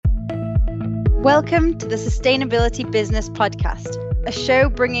Welcome to the Sustainability Business Podcast, a show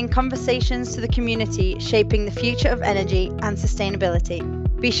bringing conversations to the community shaping the future of energy and sustainability.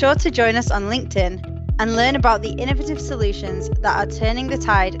 Be sure to join us on LinkedIn and learn about the innovative solutions that are turning the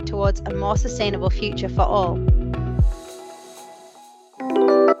tide towards a more sustainable future for all.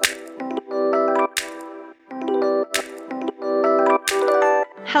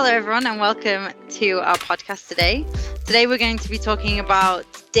 Hello everyone and welcome to our podcast today. Today we're going to be talking about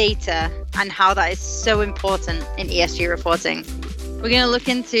data and how that is so important in ESG reporting. We're going to look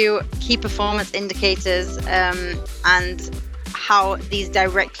into key performance indicators and how these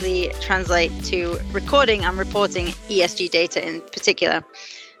directly translate to recording and reporting ESG data in particular.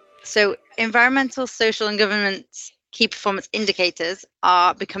 So environmental, social and governance key performance indicators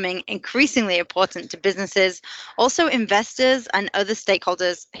are becoming increasingly important to businesses, also investors and other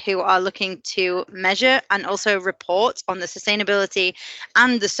stakeholders who are looking to measure and also report on the sustainability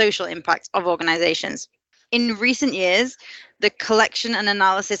and the social impact of organizations. In recent years, the collection and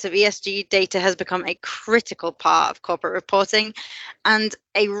analysis of ESG data has become a critical part of corporate reporting, and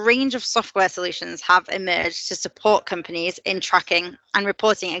a range of software solutions have emerged to support companies in tracking and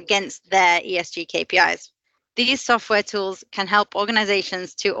reporting against their ESG KPIs. These software tools can help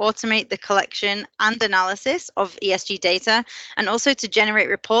organizations to automate the collection and analysis of ESG data and also to generate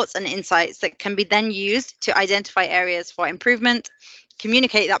reports and insights that can be then used to identify areas for improvement,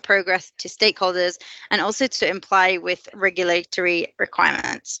 communicate that progress to stakeholders, and also to comply with regulatory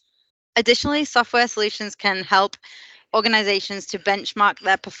requirements. Additionally, software solutions can help organizations to benchmark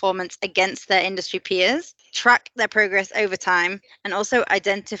their performance against their industry peers, track their progress over time, and also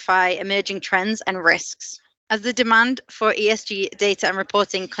identify emerging trends and risks. As the demand for ESG data and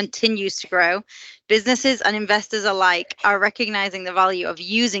reporting continues to grow, businesses and investors alike are recognizing the value of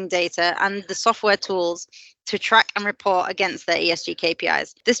using data and the software tools to track and report against their ESG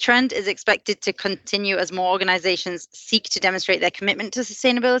KPIs. This trend is expected to continue as more organizations seek to demonstrate their commitment to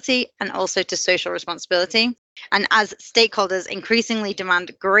sustainability and also to social responsibility, and as stakeholders increasingly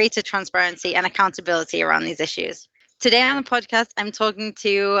demand greater transparency and accountability around these issues. Today on the podcast, I'm talking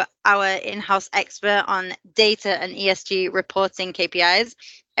to our in-house expert on data and ESG reporting KPIs,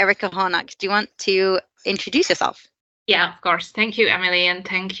 Erika Hornok. Do you want to introduce yourself? Yeah, of course. Thank you, Emily, and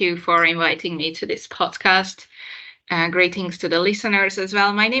thank you for inviting me to this podcast. Greetings to the listeners as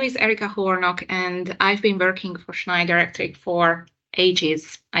well. My name is Erika Hornok, and I've been working for Schneider Electric for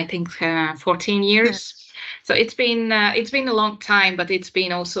ages, I think 14 years. So it's been a long time, but it's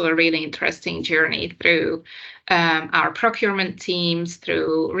been also a really interesting journey through our procurement teams,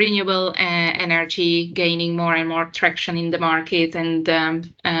 through renewable energy gaining more and more traction in the market,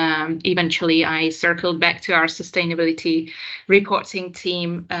 and eventually I circled back to our sustainability reporting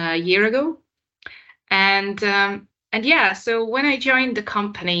team a year ago, and yeah. So when I joined the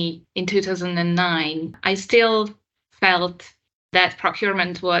company in 2009, I still felt that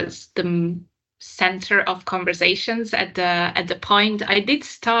procurement was the center of conversations at the point. I did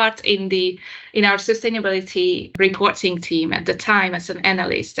start in our sustainability reporting team at the time as an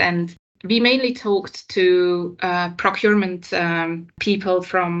analyst, and we mainly talked to procurement people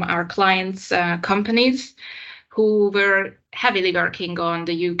from our clients' companies who were heavily working on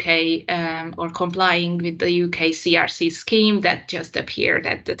the UK or complying with the UK CRC scheme that just appeared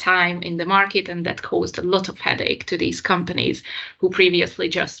at the time in the market, and that caused a lot of headache to these companies who previously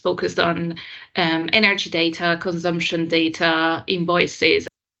just focused on energy data, consumption data, invoices.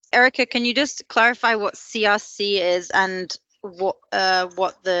 Erika, can you just clarify what CRC is and what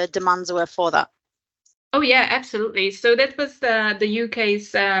the demands were for that? Oh, yeah, absolutely. So that was the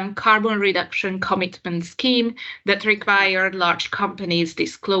UK's carbon reduction commitment scheme that required large companies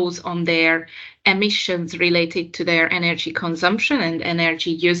disclose on their emissions related to their energy consumption and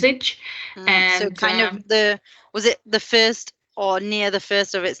energy usage. And so kind of was it the first or near the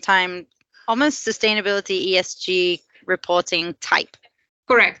first of its time, almost sustainability ESG reporting type?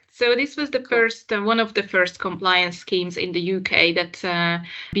 Correct. So this was the first, one of the first compliance schemes in the UK that,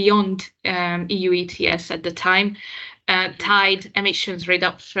 beyond EU ETS at the time, tied emissions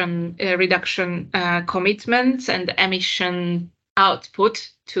reduction commitments and emission output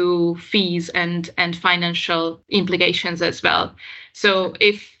to fees and financial implications as well. So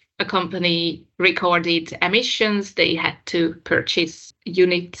if a company recorded emissions, they had to purchase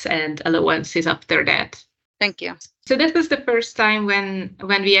units and allowances after that. Thank you. So that was the first time when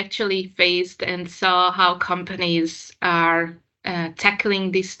we actually faced and saw how companies are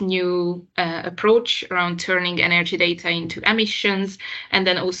tackling this new approach around turning energy data into emissions, and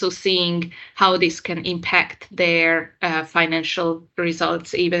then also seeing how this can impact their financial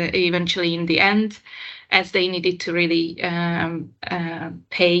results eventually in the end. as they needed to really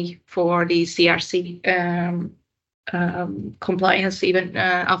pay for the CRC compliance even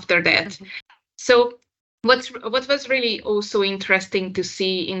after that. Mm-hmm. So what was really also interesting to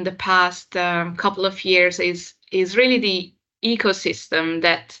see in the past couple of years is really the ecosystem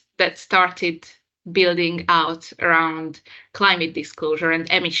that started building out around climate disclosure and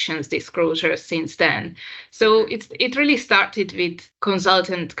emissions disclosure since then. So it really started with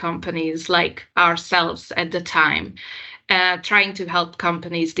consultant companies like ourselves at the time, trying to help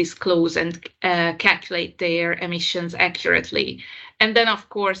companies disclose and calculate their emissions accurately. And then, of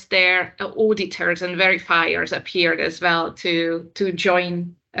course, their auditors and verifiers appeared as well to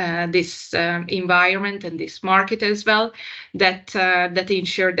join this environment and this market as well, that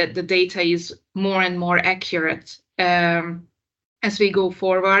ensure that the data is more and more accurate as we go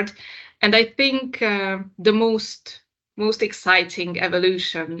forward. And I think the most exciting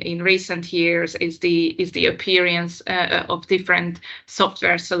evolution in recent years is the appearance of different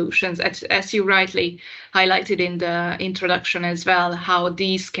software solutions, as you rightly highlighted in the introduction as well, how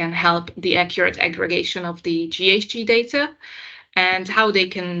these can help the accurate aggregation of the GHG data and how they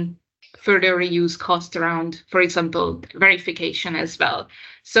can further reduce cost around, for example, verification as well.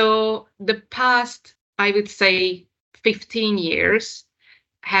 So the past, I would say, 15 years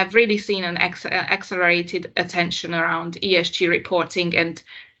have really seen an accelerated attention around ESG reporting and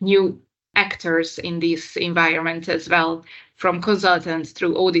new actors in this environment as well, from consultants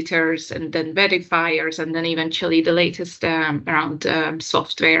through auditors and then verifiers, and then eventually the latest around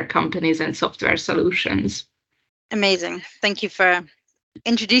software companies and software solutions. Amazing. Thank you for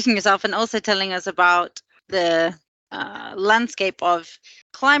introducing yourself and also telling us about the landscape of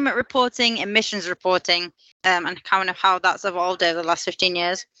climate reporting, emissions reporting, and kind of how that's evolved over the last 15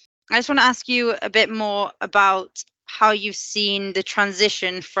 years. I just want to ask you a bit more about how you've seen the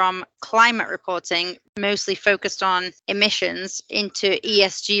transition from climate reporting, mostly focused on emissions, into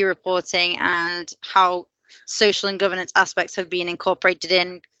ESG reporting, and how social and governance aspects have been incorporated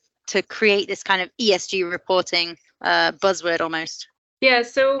in to create this kind of ESG reporting buzzword almost. Yeah,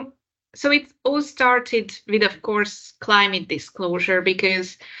 so it all started with, of course, climate disclosure,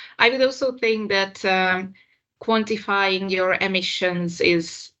 because I would also think that quantifying your emissions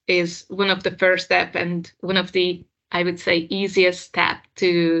is one of the first step and one of the, I would say, easiest step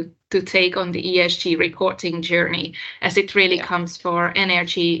to take on the ESG reporting journey, as it really comes for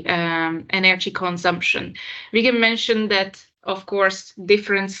energy consumption. We can mention that, of course,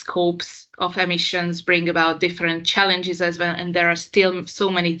 different scopes of emissions bring about different challenges as well, and there are still so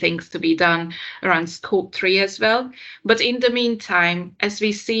many things to be done around scope 3 as well. But in the meantime, as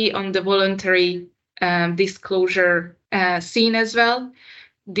we see on the voluntary disclosure scene as well,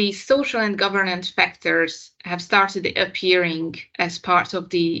 the social and governance factors have started appearing as part of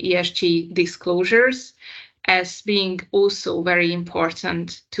the ESG disclosures as being also very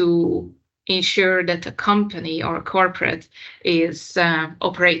important to ensure that a company or a corporate is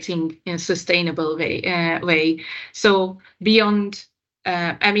operating in a sustainable way. So beyond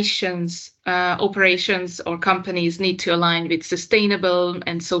emissions, operations or companies need to align with sustainable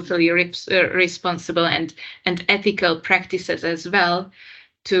and socially responsible and ethical practices as well,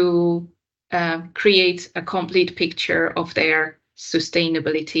 to create a complete picture of their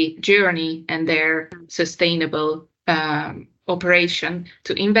sustainability journey and their sustainable operation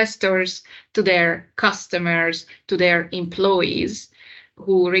to investors, to their customers, to their employees,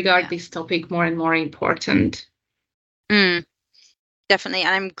 who regard this topic more and more important. Definitely,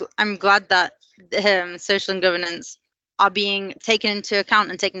 and I'm glad that social and governance are being taken into account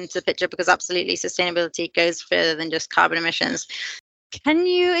and taken into the picture, because absolutely sustainability goes further than just carbon emissions. Can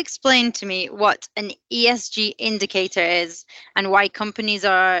you explain to me what an ESG indicator is and why companies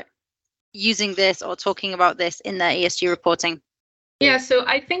are using this or talking about this in their ESG reporting? Yeah, so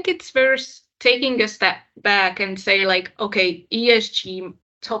I think it's worth taking a step back and say, like, okay, ESG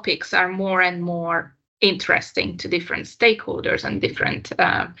topics are more and more interesting to different stakeholders and different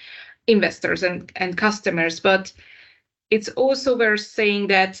investors and customers, but it's also worth saying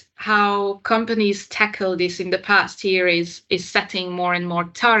that how companies tackle this in the past year is setting more and more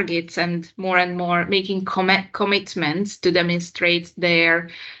targets and more making commitments to demonstrate their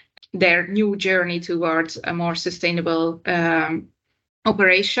new journey towards a more sustainable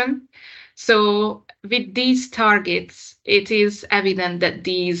operation. So with these targets, it is evident that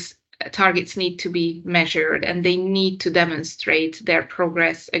these targets need to be measured and they need to demonstrate their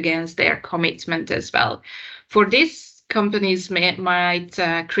progress against their commitment as well. For this, companies might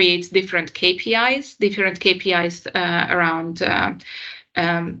create different KPIs around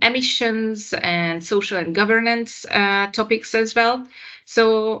emissions and social and governance topics as well.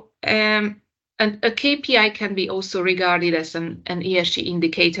 So a KPI can be also regarded as an ESG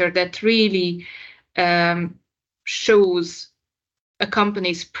indicator that really shows a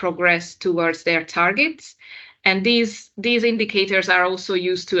company's progress towards their targets. And these indicators are also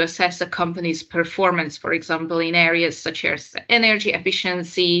used to assess a company's performance, for example, in areas such as energy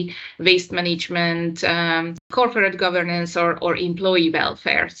efficiency, waste management, corporate governance, or employee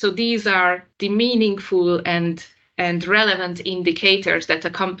welfare. So these are the meaningful and relevant indicators that a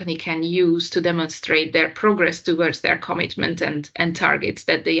company can use to demonstrate their progress towards their commitment and targets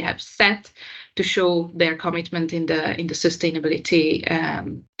that they have set to show their commitment in the sustainability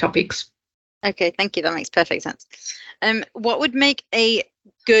topics. Okay, thank you. That makes perfect sense. What would make a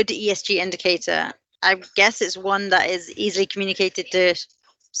good ESG indicator? I guess it's one that is easily communicated to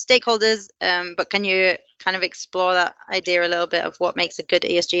stakeholders, but can you kind of explore that idea a little bit of what makes a good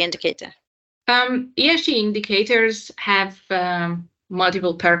ESG indicator? ESG indicators have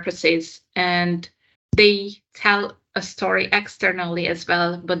multiple purposes, and they tell a story externally as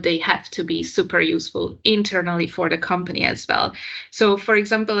well, but they have to be super useful internally for the company as well. So, for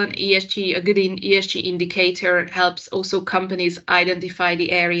example, a good ESG indicator helps also companies identify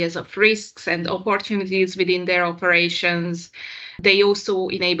the areas of risks and opportunities within their operations. They also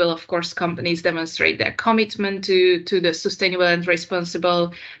enable, of course, companies demonstrate their commitment to the sustainable and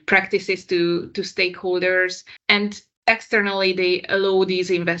responsible practices to stakeholders. And externally, they allow these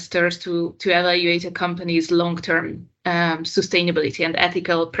investors to evaluate a company's long-term sustainability and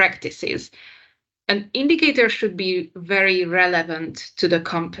ethical practices. An indicator should be very relevant to the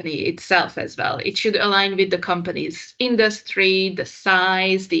company itself as well. It should align with the company's industry, the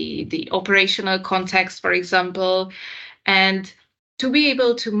size, the operational context, for example. And to be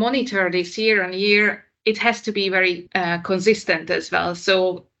able to monitor this year on year, it has to be very consistent as well.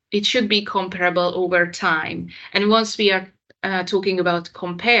 So it should be comparable over time. And once we are talking about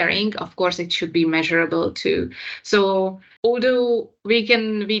comparing, of course, it should be measurable too. So although we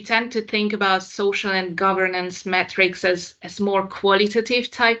tend to think about social and governance metrics as more qualitative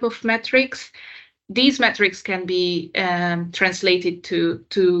type of metrics, these metrics can be translated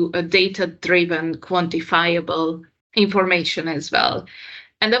to a data-driven, quantifiable information as well.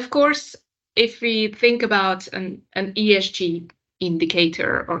 And of course, if we think about an ESG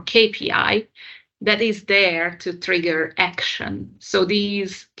indicator or KPI, that is there to trigger action. So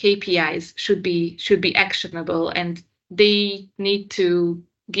these KPIs should be actionable, and they need to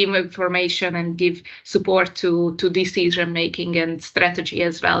give information and give support to decision making and strategy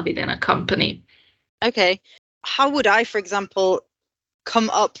as well within a company. Okay. How would I, for example, come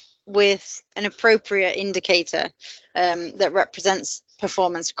up with an appropriate indicator that represents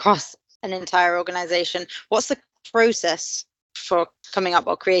performance across an entire organization? What's the process for coming up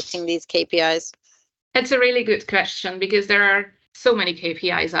or creating these KPIs? That's a really good question, because there are so many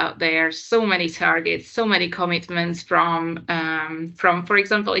KPIs out there, so many targets, so many commitments from, for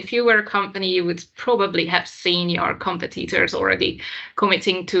example, if you were a company, you would probably have seen your competitors already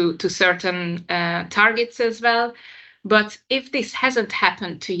committing to certain targets as well. But if this hasn't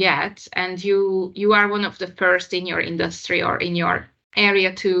happened yet, and you are one of the first in your industry or in your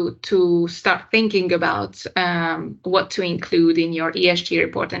area to start thinking about what to include in your ESG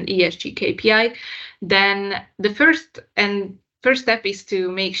report and ESG KPI, then the first step is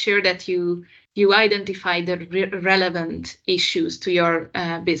to make sure that you identify the relevant issues to your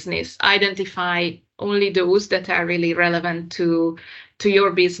business. Identify only those that are really relevant to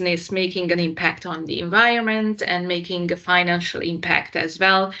your business, making an impact on the environment and making a financial impact as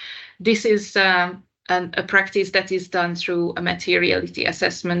well. This is a practice that is done through a materiality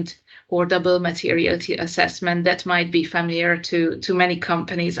assessment or double materiality assessment that might be familiar to many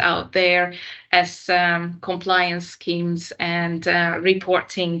companies out there, as compliance schemes and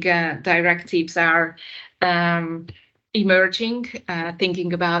reporting directives are emerging,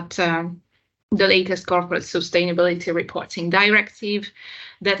 thinking about the latest corporate sustainability reporting directive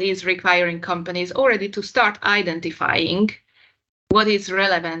that is requiring companies already to start identifying what is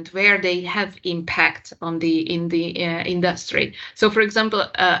relevant, where they have impact in the industry. So, for example,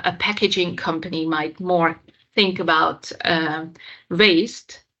 a packaging company might more think about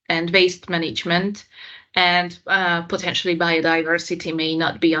waste and waste management, and potentially biodiversity may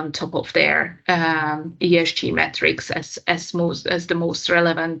not be on top of their ESG metrics as the most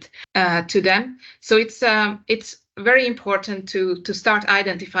relevant to them. So it's very important to start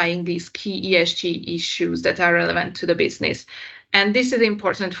identifying these key ESG issues that are relevant to the business. And this is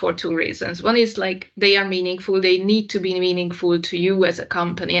important for two reasons. One is, like, they are meaningful. They need to be meaningful to you as a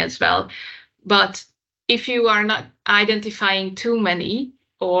company as well. But if you are not identifying too many,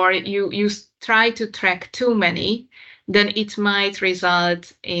 or you try to track too many, then it might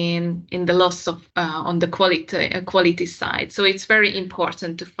result in the loss of on the quality side. So it's very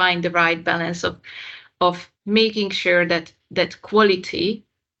important to find the right balance of making sure that quality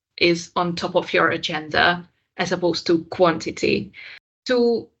is on top of your agenda as opposed to quantity.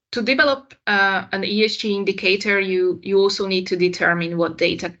 To develop an ESG indicator, you also need to determine what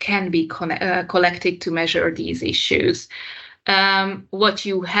data can be collected to measure these issues. What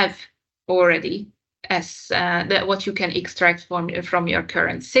you have already as what you can extract from your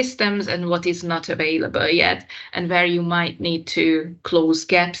current systems and what is not available yet, and where you might need to close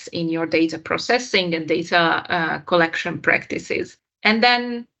gaps in your data processing and data collection practices. And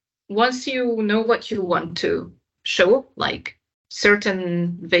then once you know what you want to show, like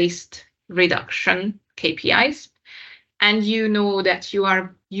certain waste reduction KPIs, and you know that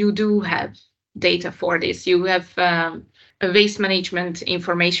you do have data for this, you have waste management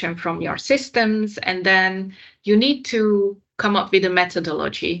information from your systems, and then you need to come up with a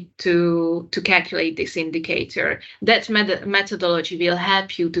methodology to calculate this indicator. That methodology will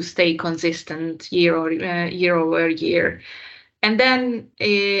help you to stay consistent year over year. And then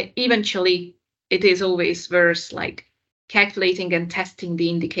eventually it is always worth like calculating and testing the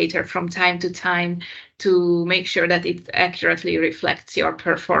indicator from time to time to make sure that it accurately reflects your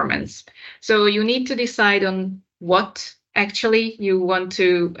performance. So you need to decide on what actually you want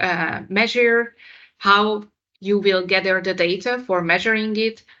to measure, how you will gather the data for measuring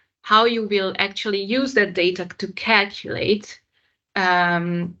it, how you will actually use that data to calculate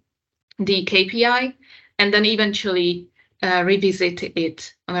the KPI, and then eventually revisit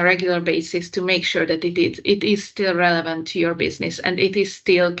it on a regular basis to make sure that it is still relevant to your business and it is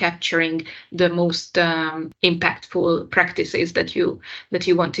still capturing the most impactful practices that you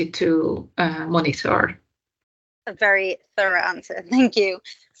wanted to monitor. A very thorough answer. Thank you.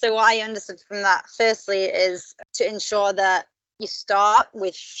 So what I understood from that, firstly, is to ensure that you start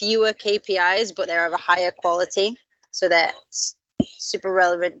with fewer KPIs, but they're of a higher quality, so they're super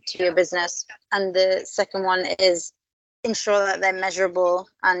relevant to your business. And the second one is ensure that they're measurable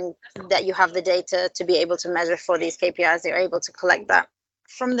and that you have the data to be able to measure for these KPIs, you're able to collect that.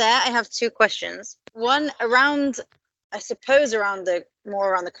 From there, I have two questions. One around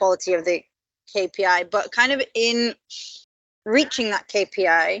the quality of the KPI, but kind of in reaching that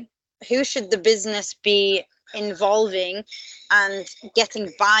KPI, who should the business be involving and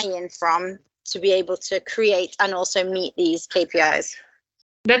getting buy-in from to be able to create and also meet these KPIs?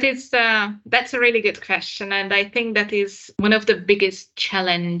 That's a really good question, and I think that is one of the biggest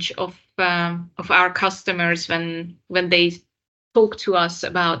challenge of our customers when they talk to us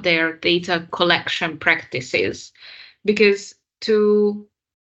about their data collection practices, because to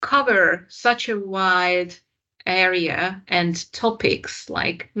cover such a wide area and topics,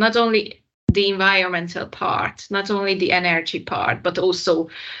 like not only the environmental part, not only the energy part, but also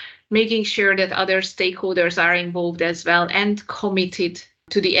making sure that other stakeholders are involved as well and committed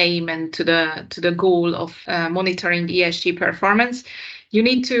to the aim and to the goal of monitoring ESG performance. You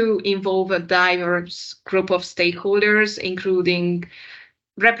need to involve a diverse group of stakeholders, including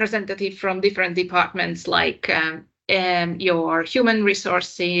representatives from different departments like your human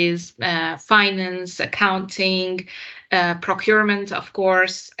resources, finance, accounting, procurement, of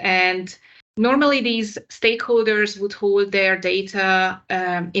course. And normally these stakeholders would hold their data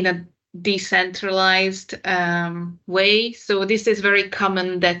in a decentralized way. So this is very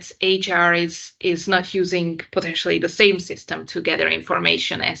common that HR is not using potentially the same system to gather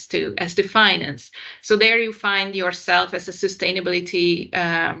information as to finance. So there you find yourself as a sustainability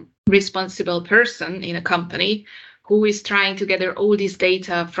responsible person in a company who is trying to gather all this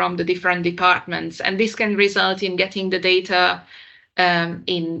data from the different departments. And this can result in getting the data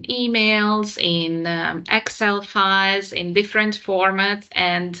in emails, in Excel files, in different formats,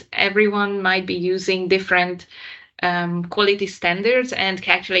 and everyone might be using different quality standards and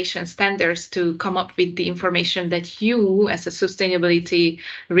calculation standards to come up with the information that you, as a sustainability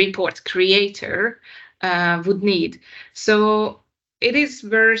report creator, would need. So it is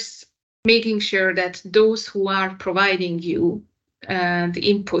worth making sure that those who are providing you the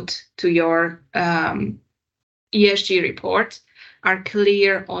input to your ESG report are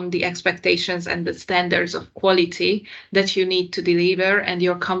clear on the expectations and the standards of quality that you need to deliver and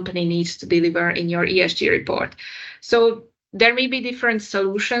your company needs to deliver in your ESG report. So there may be different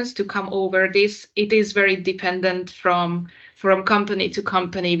solutions to come over this. It is very dependent from from company to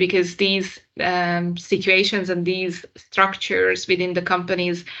company, because these situations and these structures within the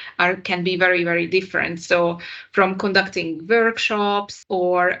companies can be very, very different. So from conducting workshops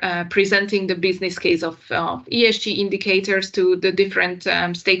or presenting the business case of ESG indicators to the different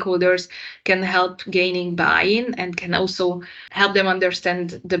stakeholders can help gaining buy-in, and can also help them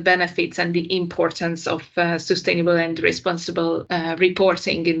understand the benefits and the importance of sustainable and responsible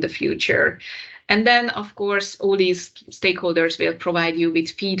reporting in the future. And then, of course, all these stakeholders will provide you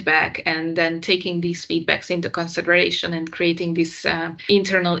with feedback, and then taking these feedbacks into consideration and creating this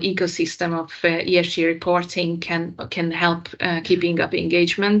internal ecosystem of ESG reporting can help keeping up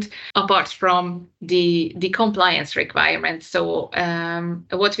engagement, apart from the compliance requirements. So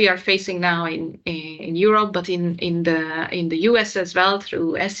what we are facing now in Europe, but in the US as well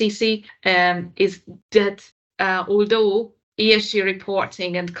through SEC, is that although ESG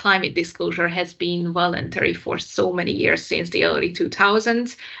reporting and climate disclosure has been voluntary for so many years, since the early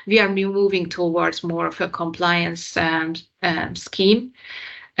 2000s, we are moving towards more of a compliance scheme,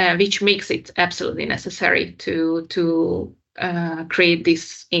 which makes it absolutely necessary to create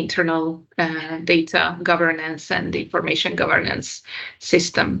this internal data governance and information governance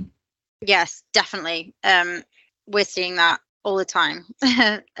system. Yes, definitely. We're seeing that all the time,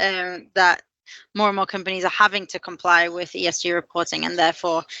 that more and more companies are having to comply with ESG reporting, and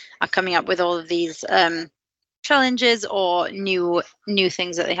therefore are coming up with all of these challenges or new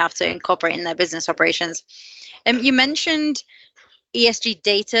things that they have to incorporate in their business operations. You mentioned ESG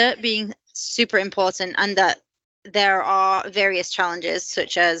data being super important, and that there are various challenges,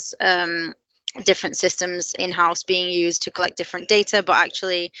 such as different systems in-house being used to collect different data, but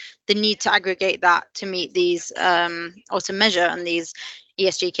actually the need to aggregate that to meet these or to measure on these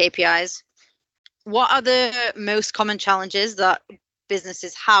ESG KPIs. What are the most common challenges that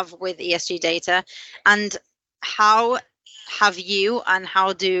businesses have with ESG data, and how have you and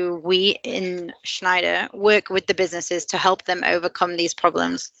how do we in Schneider work with the businesses to help them overcome these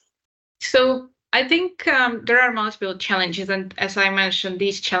problems? So I think there are multiple challenges, and as I mentioned,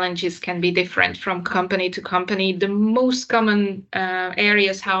 these challenges can be different from company to company. The most common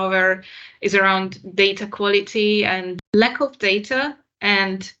areas, however, is around data quality and lack of data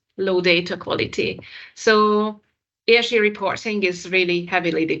and low data quality. So ESG reporting is really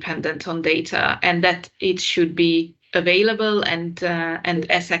heavily dependent on data, and that it should be available and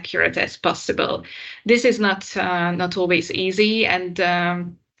as accurate as possible. This is not always easy, and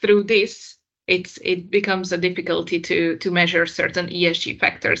through this, it becomes a difficulty to measure certain ESG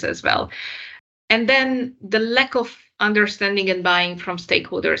factors as well. And then the lack of understanding and buying from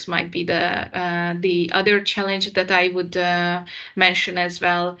stakeholders might be the other challenge that I would mention as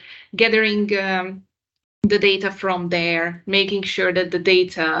well. Gathering the data from there, making sure that the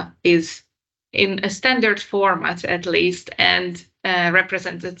data is in a standard format at least, and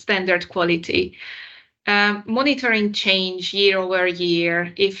represents standard quality. Monitoring change year over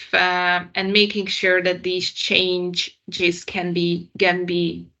year, and making sure that these changes can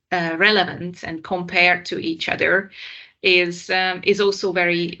be relevant and compared to each other is also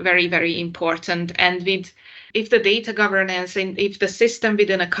very, very, very important. And if the data governance and if the system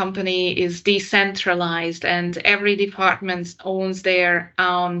within a company is decentralized and every department owns their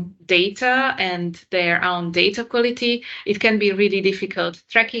own data and their own data quality, it can be really difficult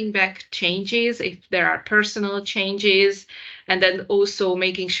tracking back changes if there are personal changes, and then also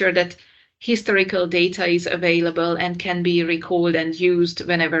making sure that historical data is available and can be recalled and used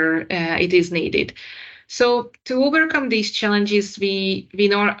whenever it is needed. So to overcome these challenges, we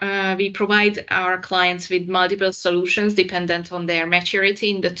provide our clients with multiple solutions dependent on their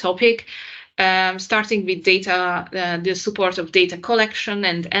maturity in the topic, starting with data, the support of data collection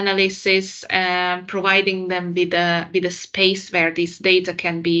and analysis, providing them with a space where this data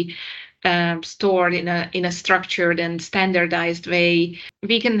can be stored in a structured and standardized way.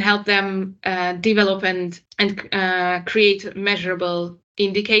 We can help them develop and create measurable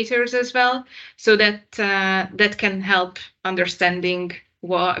indicators as well, so that can help understanding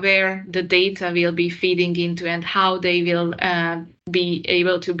where the data will be feeding into and how they will be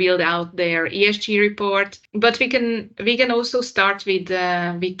able to build out their ESG report. But we can also start with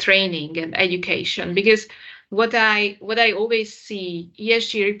training and education, because what I always see,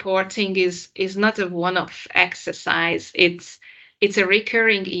 ESG reporting is not a one-off exercise. It's a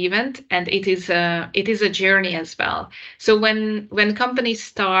recurring event, and it is a journey as well. So when companies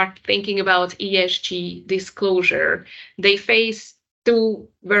start thinking about ESG disclosure, they face two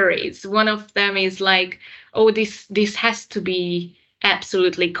worries. One of them is like, oh, this has to be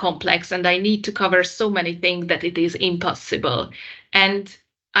absolutely complex, and I need to cover so many things that it is impossible. And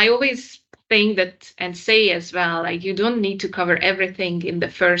I always think that and say as well, like you don't need to cover everything in the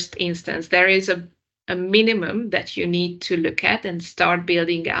first instance. There is a minimum that you need to look at and start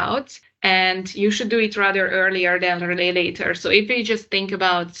building out. And you should do it rather earlier than really later. So if you just think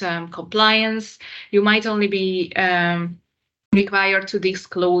about compliance, you might only be required to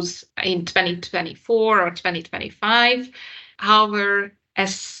disclose in 2024 or 2025. However,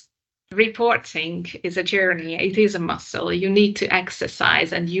 as reporting is a journey, it is a muscle. You need to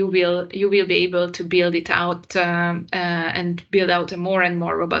exercise, and you will be able to build it out and build out a more and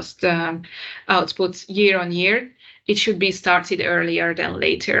more robust output year on year. It should be started earlier than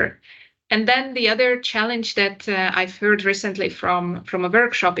later. And then the other challenge that I've heard recently from a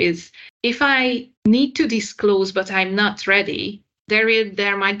workshop is, if I need to disclose but I'm not ready,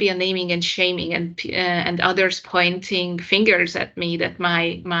 there might be a naming and shaming and others pointing fingers at me that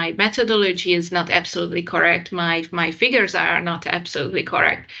my methodology is not absolutely correct, my figures are not absolutely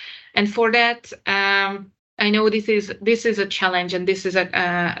correct. And for that, I know this is a challenge, and this is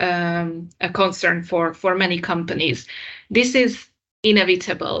a concern for many companies. This is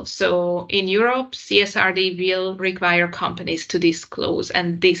inevitable. So in Europe, CSRD will require companies to disclose,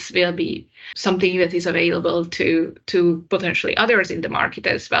 and this will be something that is available to potentially others in the market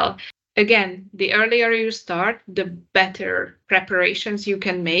as well. Again, the earlier you start, the better preparations you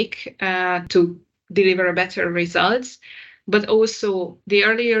can make to deliver better results. But also, the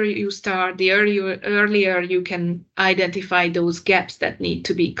earlier you start, the earlier you can identify those gaps that need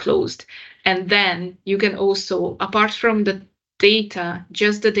to be closed. And then you can also, apart from the data,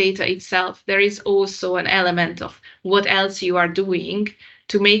 just the data itself, there is also an element of what else you are doing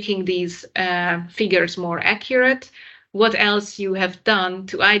to making these figures more accurate, what else you have done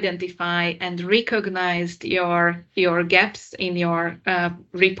to identify and recognize your gaps in your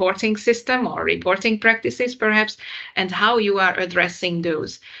reporting system or reporting practices perhaps, and how you are addressing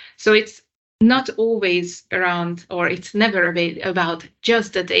those. So it's not always around, or it's never about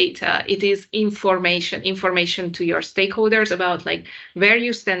just the data. It is information to your stakeholders about like where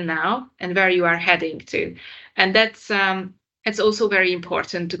you stand now and where you are heading to. And that's it's also very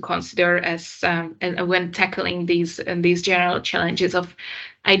important to consider as when tackling these general challenges of,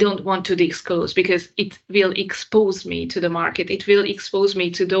 I don't want to disclose because it will expose me to the market. It will expose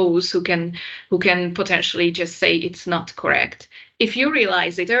me to those who can potentially just say it's not correct. If you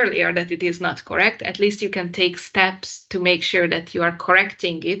realize it earlier that it is not correct, at least you can take steps to make sure that you are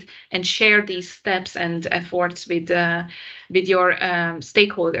correcting it and share these steps and efforts with your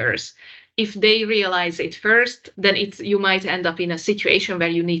stakeholders. If they realize it first, then you might end up in a situation where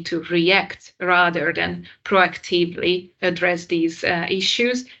you need to react rather than proactively address these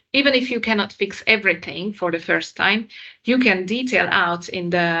issues. Even if you cannot fix everything for the first time, you can detail out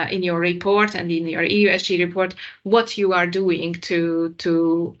in your report and in your ESG report what you are doing to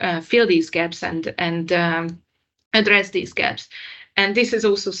fill these gaps and address these gaps. And this is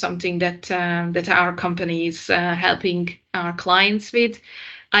also something that our company is helping our clients with,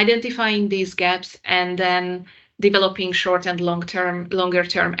 identifying these gaps and then developing short and longer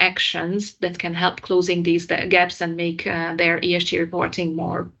term actions that can help closing these gaps and make their ESG reporting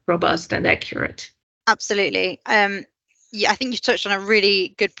more robust and accurate. Absolutely. Yeah, I think you've touched on a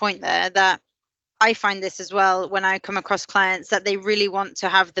really good point there, that I find this as well when I come across clients, that they really want to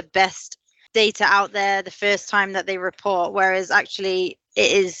have the best data out there the first time that they report, whereas actually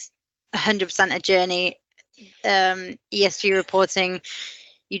it is 100% a journey. ESG reporting,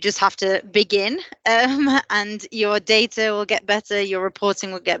 you just have to begin, and your data will get better, your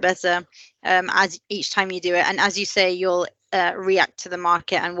reporting will get better as each time you do it. And as you say, you'll react to the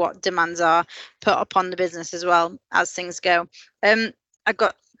market and what demands are put upon the business as well as things go. I've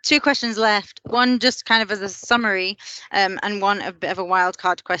got two questions left, one just kind of as a summary, and one a bit of a wild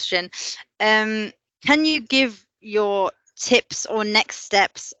card question. Can you give your tips or next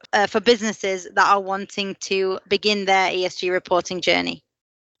steps for businesses that are wanting to begin their ESG reporting journey?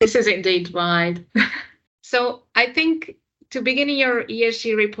 This is indeed wide. So I think to begin your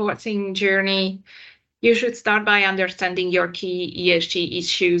ESG reporting journey, you should start by understanding your key ESG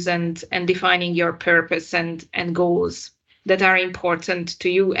issues and defining your purpose and goals that are important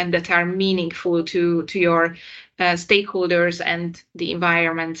to you and that are meaningful to your stakeholders and the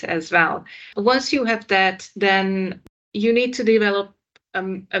environment as well. Once you have that, then you need to develop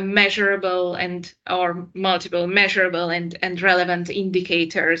a measurable or multiple measurable and relevant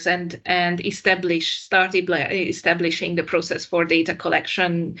indicators and start establishing the process for data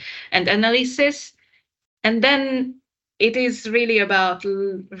collection and analysis. And then it is really about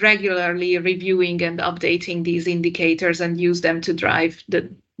regularly reviewing and updating these indicators and use them to drive the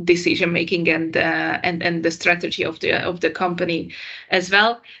decision making and the strategy of the company as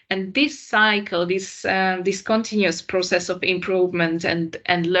well. And this cycle, this continuous process of improvement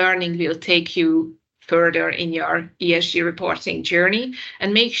and learning will take you further in your ESG reporting journey,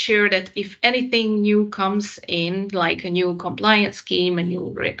 and make sure that if anything new comes in, like a new compliance scheme, a new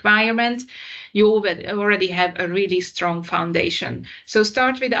requirement, you already have a really strong foundation. So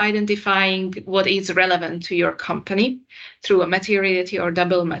start with identifying what is relevant to your company through a materiality or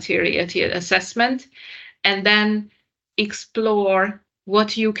double materiality assessment, and then explore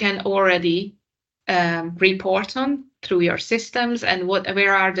what you can already report on through your systems, and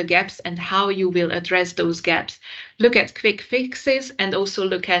where are the gaps and how you will address those gaps. Look at quick fixes, and also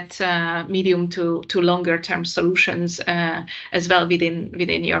look at medium to longer term solutions as well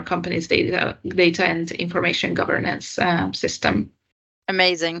within your company's data and information governance system.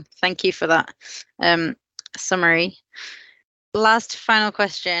 Amazing. Thank you for that summary. Last final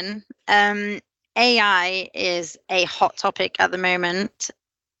question. AI is a hot topic at the moment.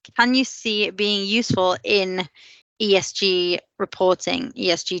 Can you see it being useful in ESG reporting,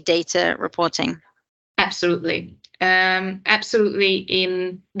 ESG data reporting? Absolutely.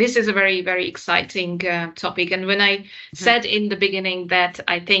 Absolutely. This is a very, very exciting topic. And when I said in the beginning that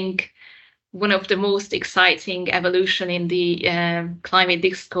I think one of the most exciting evolution in the climate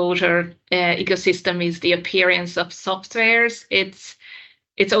disclosure ecosystem is the appearance of softwares, it's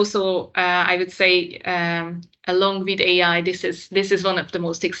also, I would say, along with AI, this is one of the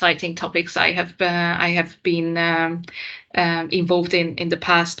most exciting topics I have been involved in the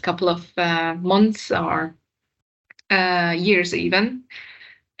past couple of months or years even.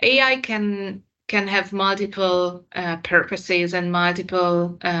 AI can have multiple purposes and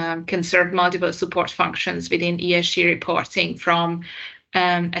can serve multiple support functions within ESG reporting, from,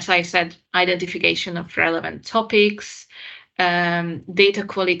 as I said, identification of relevant topics, data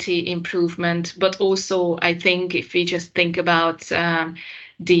quality improvement, but also I think if we just think about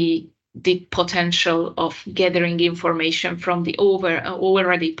the potential of gathering information from the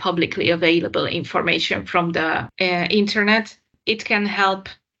already publicly available information from the internet, it can help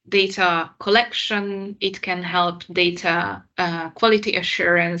data collection, it can help data quality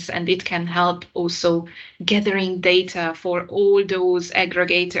assurance, and it can help also gathering data for all those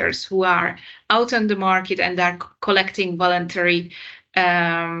aggregators who are out on the market and are collecting voluntary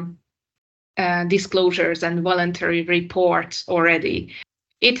disclosures and voluntary reports already.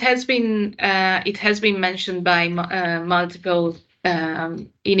 It has been mentioned by multiple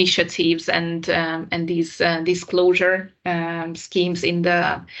initiatives and these disclosure schemes in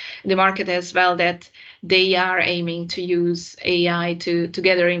the market as well, that they are aiming to use AI to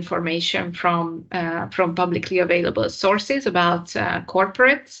gather information from publicly available sources about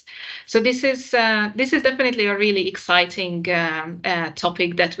corporates. So this is definitely a really exciting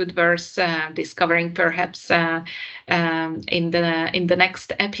topic that would worth discovering perhaps in the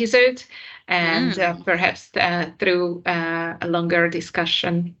next episode, and perhaps through a longer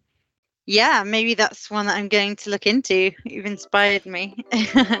discussion. Yeah, maybe that's one that I'm going to look into. You've inspired me.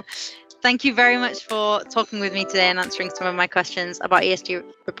 Thank you very much for talking with me today and answering some of my questions about ESG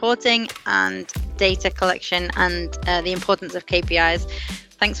reporting and data collection and the importance of KPIs.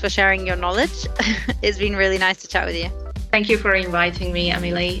 Thanks for sharing your knowledge. It's been really nice to chat with you. Thank you for inviting me,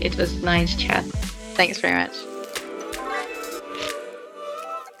 Emily. It was a nice chat. Thanks very much.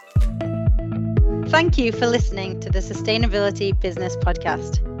 Thank you for listening to the Sustainability Business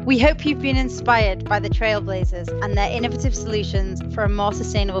Podcast. We hope you've been inspired by the Trailblazers and their innovative solutions for a more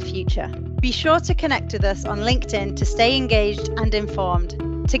sustainable future. Be sure to connect with us on LinkedIn to stay engaged and informed.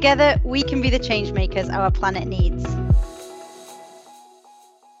 Together, we can be the change makers our planet needs.